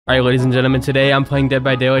Alright, ladies and gentlemen, today I'm playing Dead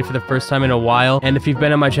by Daylight for the first time in a while, and if you've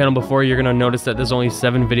been on my channel before, you're gonna notice that there's only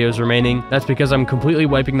 7 videos remaining. That's because I'm completely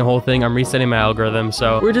wiping the whole thing. I'm resetting my algorithm,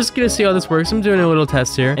 so we're just gonna see how this works. I'm doing a little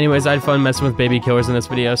test here. Anyways, I had fun messing with baby killers in this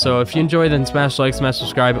video, so if you enjoy, then smash like, smash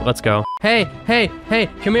subscribe. Let's go. Hey, hey, hey,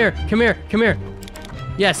 come here, come here, come here.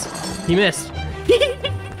 Yes, he missed.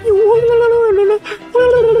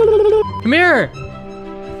 Come here.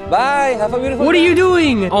 Bye, have a beautiful What day. are you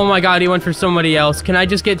doing? Oh my god, he went for somebody else. Can I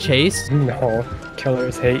just get chased? No,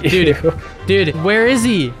 killers hate you. Dude, where is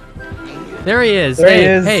he? There he is.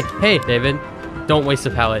 There he is. Hey, David. Don't waste a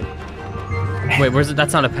pallet. Wait, where's it?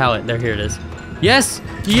 That's not a pallet. There, here it is. Yes!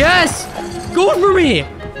 Yes! Go for me!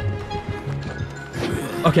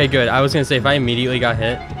 Okay, good. I was gonna say, if I immediately got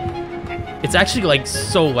hit. It's actually, like,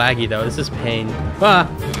 so laggy, though. This is pain. Ah!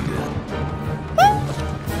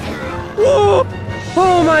 Whoa!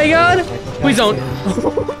 Oh my god! Please don't.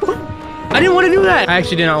 I didn't want to do that. I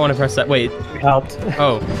actually did not want to press that. Wait. We helped.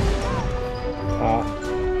 Oh.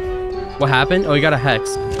 What happened? Oh, he got a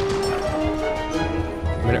hex.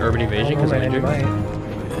 I'm gonna urban evasion because I'm injured.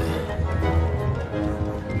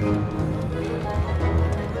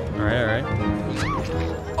 Alright.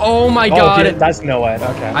 Oh my god! Dude, that's no way.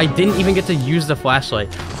 Okay. I didn't even get to use the flashlight.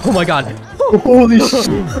 Oh my god. Holy shit.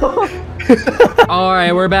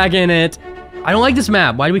 Alright, we're back in it. I don't like this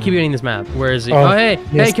map. Why do we keep getting this map? Where is he? Oh, hey,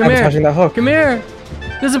 yes, come here. That hook. Come here.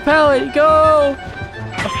 There's a pallet. Go.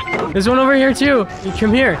 There's one over here too.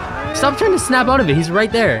 Come here. Stop trying to snap out of it. He's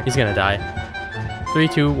right there. He's gonna die. 3,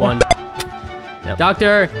 2, 1. Yep.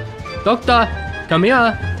 Doctor, come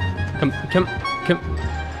here. Come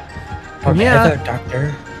here.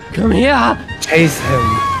 Doctor. Come here. Chase him.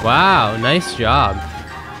 Wow, nice job.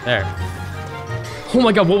 There. Oh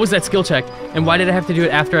my god, what was that skill check? And why did I have to do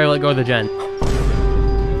it after I let go of the gen?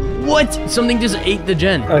 What? Something just ate the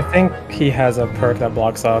gen. I think he has a perk that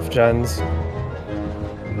blocks off gens. I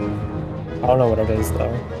don't know what it is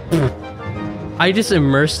though. I just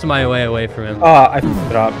immersed my way away from him. Oh, I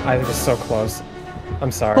f***ed it up. I was so close.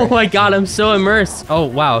 I'm sorry. Oh my god, I'm so immersed. Oh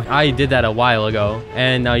wow, I did that a while ago.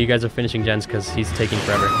 And now you guys are finishing gens because he's taking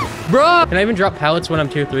forever. Bro! Can I even drop pallets when I'm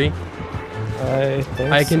tier 3? I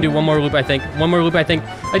think I can do one more loop, I think. One more loop, I think. Woo!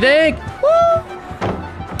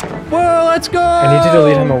 Whoa, let's go! I need you to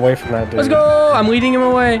lead him away from that dude. Let's go! I'm leading him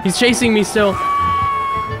away. He's chasing me still.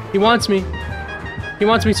 He wants me. He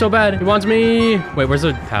wants me so bad. He wants me. Wait, where's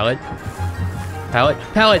the pallet? Pallet?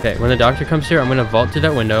 Okay, when the doctor comes here, I'm gonna vault through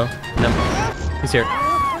that window. And he's here.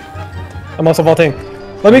 I'm also vaulting.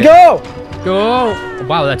 Let me go! Go!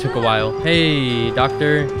 Wow, that took a while. Hey,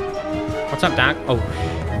 doctor. What's up, doc? Oh.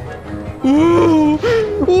 Ooh!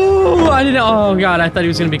 Ooh! I didn't. Oh god, I thought he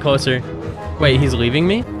was gonna be closer. Wait, he's leaving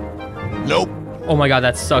me? Nope. Oh my god,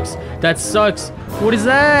 that sucks. That sucks. What is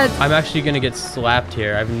that? I'm actually gonna get slapped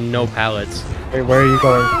here. I have no pallets. Wait, where are you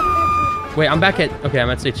going? Wait, I'm back at. Okay,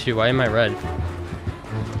 I'm at stage 2. Why am I red?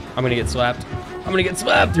 I'm gonna get slapped. I'm gonna get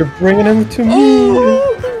slapped. You're bringing him to me. Oh!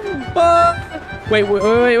 Wait.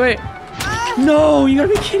 No, you gotta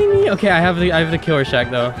be kidding me. Okay, I have the killer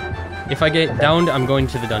shack though. If I get downed, I'm going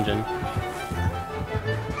to the dungeon.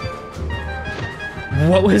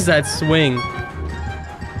 What was that swing?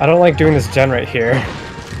 I don't like doing this gen right here.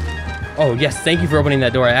 Oh yes, thank you for opening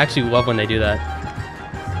that door. I actually love when they do that.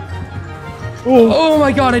 Ooh. Oh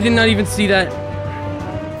my god, I did not even see that.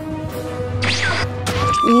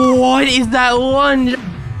 What is that lunge?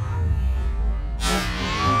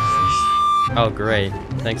 Oh great,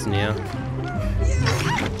 thanks Neo.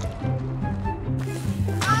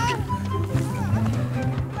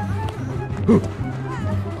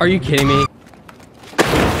 Are you kidding me?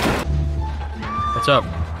 What's up?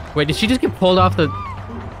 Wait, did she just get pulled off the...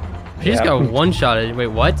 She just got one-shotted. Wait,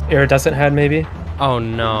 what? Iridescent head, maybe? Oh,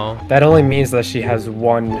 no. That only means that she has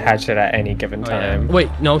one hatchet at any given time. Yeah. Wait,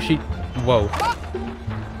 no, she... Whoa.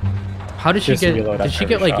 How did she Just get... reload Did she after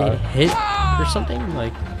get, like, every hit or something?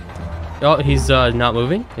 Like... Oh, he's not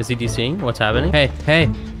moving? Is he DCing? What's happening? Hey,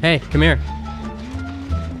 come here.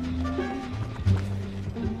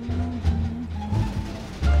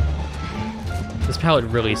 This pallet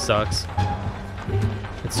really sucks.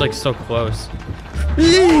 It's like so close.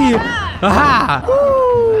 Aha!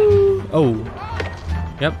 Oh.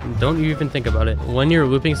 Yep, don't you even think about it. When you're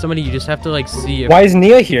looping somebody, you just have to like see if... Why is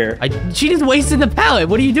Nia here? She just wasted the pallet.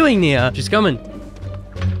 What are you doing, Nia? She's coming.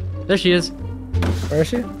 There she is. Where is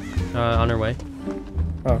she? On her way.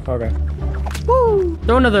 Oh, okay. Woo!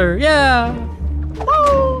 Throw another. Yeah!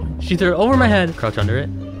 Woo! She threw it over my head. Crouch under it.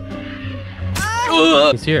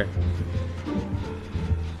 He's here.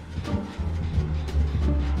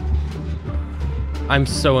 I'm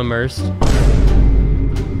so immersed.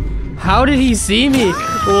 How did he see me?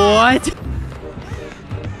 What?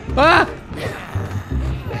 Ah!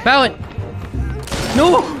 Pallet!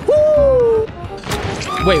 No! Woo!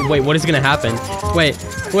 Wait, what is gonna happen? Wait.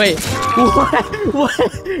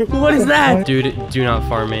 What is that? Dude, do not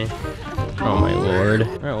farm me. Oh my lord.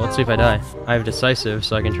 Alright, well, let's see if I die. I have decisive,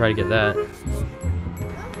 so I can try to get that.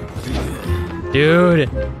 Dude!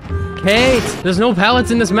 Kate! There's no pallets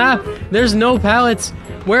in this map! There's no pallets!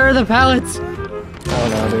 Where are the pallets? I don't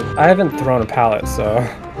know, dude. I haven't thrown a pallet, so...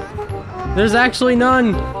 There's actually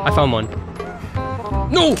none! I found one.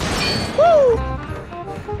 No! Woo!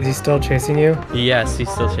 Is he still chasing you? Yes, he's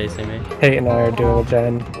still chasing me. Kate and I are doing a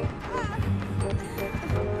gen.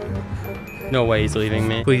 No way he's leaving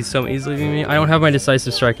me. Please tell me he's leaving me. I don't have my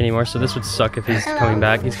decisive strike anymore, so this would suck if he's coming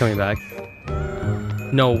back. He's coming back.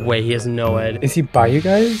 No way, he has no ed. Is he by you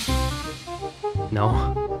guys?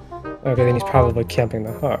 No. Okay, then he's probably camping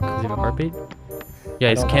the hook. Does he have a heartbeat? Yeah,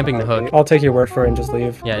 he's camping the hook. I'll take your word for it and just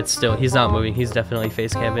leave. Yeah, it's still, he's not moving. He's definitely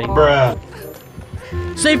face camping. Bruh.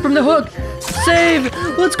 Save from the hook! Save!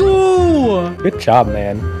 Let's go! Good job,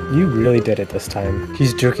 man. You really did it this time.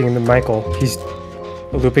 He's juking the Michael. He's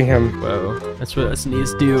looping him. Whoa, that's what us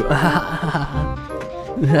knees do.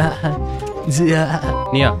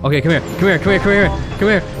 Nia, okay, come here.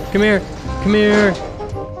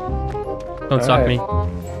 Don't stalk me.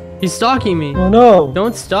 He's stalking me. Oh no!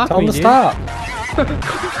 Don't stalk Tell me, him to dude. stop!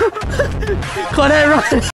 Claudette, run!